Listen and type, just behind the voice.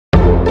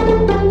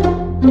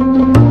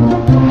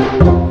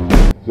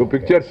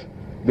Pictures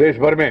देश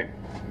भर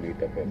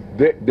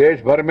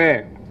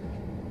में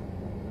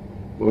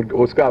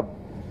उसका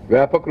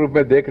व्यापक रूप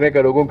में देखने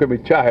का लोगों की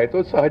इच्छा है,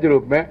 तो सहज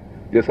रूप में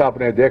जैसा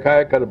आपने देखा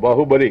है कल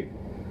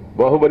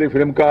बाहुबली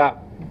फिल्म का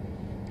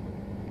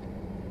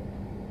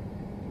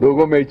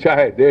लोगों में इच्छा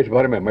है देश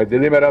भर में। मैं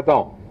दिल्ली में रहता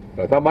हूँ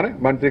माने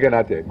मंत्री के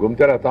नाते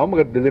घूमते रहता हूँ,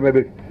 मगर दिल्ली में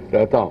भी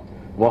रहता हूँ,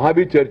 वहां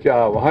भी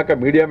चर्चा, वहां का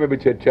मीडिया में भी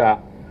चर्चा,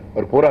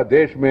 और पूरा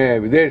देश में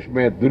विदेश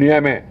में दुनिया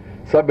में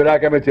सब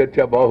इलाके में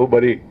चर्चा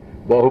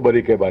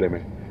बाहुबली के बारे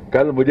में।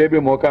 कल मुझे भी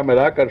मौका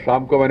मिला, कल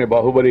शाम को मैंने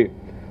बाहुबली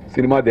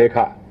सिनेमा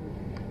देखा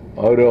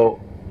और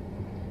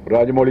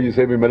राजमौली जी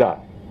से भी मिला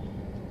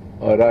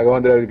और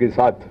राघवेंद्र जी के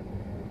साथ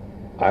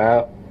आया।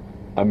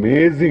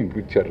 अमेजिंग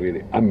पिक्चर,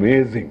 रियली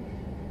अमेजिंग,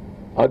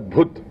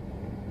 अद्भुत।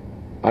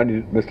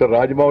 And Mr.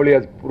 Rajamouli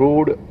has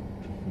proved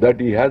that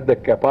he has the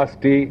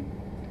capacity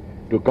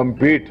to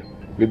compete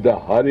with the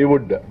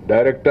Hollywood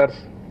directors,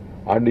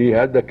 and he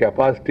has the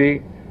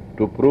capacity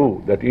to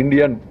prove that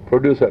Indian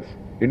producers,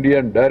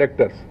 Indian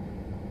directors,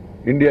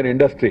 Indian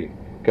industry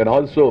can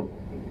also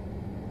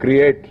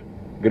create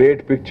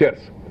great pictures.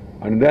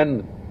 And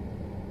then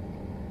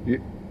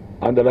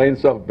on the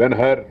lines of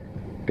Ben-Hur,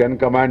 10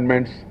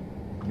 Commandments,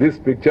 this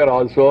picture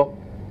also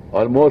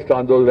almost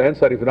on those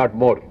lines, or if not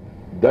more.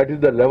 That is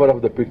the level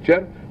of the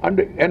picture. And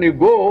when you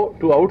go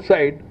to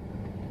outside,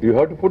 you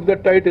have to put the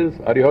titles,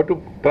 or you have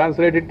to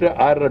translate it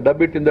or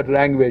dub it in that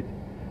language,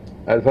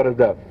 as far as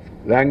the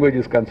language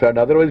is concerned.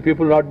 Otherwise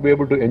people will not be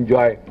able to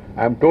enjoy.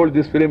 I am told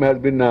this film has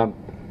been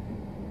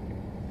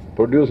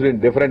produced in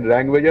different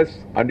languages,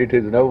 and it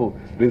is now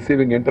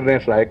receiving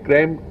international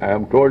acclaim. I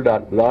am told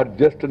the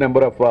largest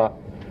number of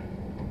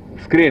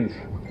screens.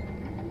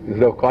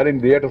 Instead of calling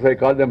theatres, I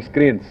call them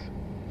screens.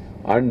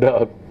 And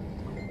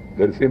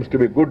there seems to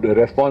be good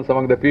response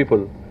among the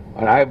people.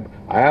 And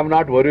I am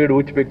not worried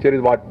which picture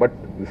is what, but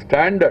the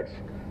standards.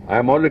 I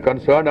am only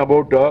concerned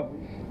about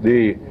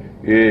the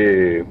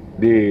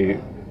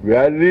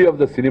value of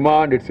the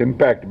cinema and its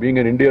impact. Being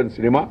an Indian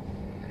cinema,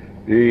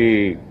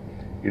 it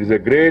is a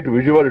great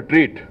visual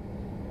treat,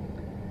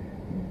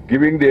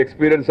 giving the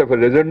experience of a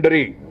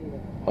legendary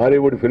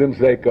Hollywood films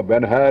like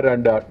Ben-Hur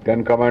and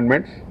 10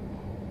 Commandments.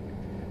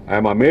 I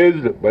am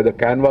amazed by the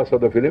canvas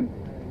of the film,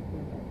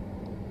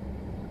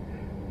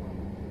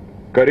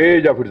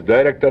 courage of its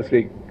director,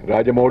 Sri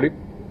Rajamouli,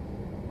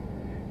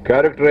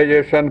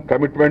 characterization,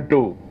 commitment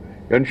to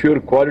ensure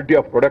quality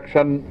of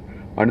production,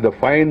 and the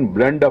fine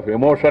blend of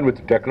emotion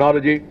with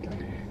technology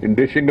in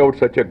dishing out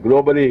such a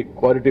globally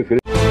quality film.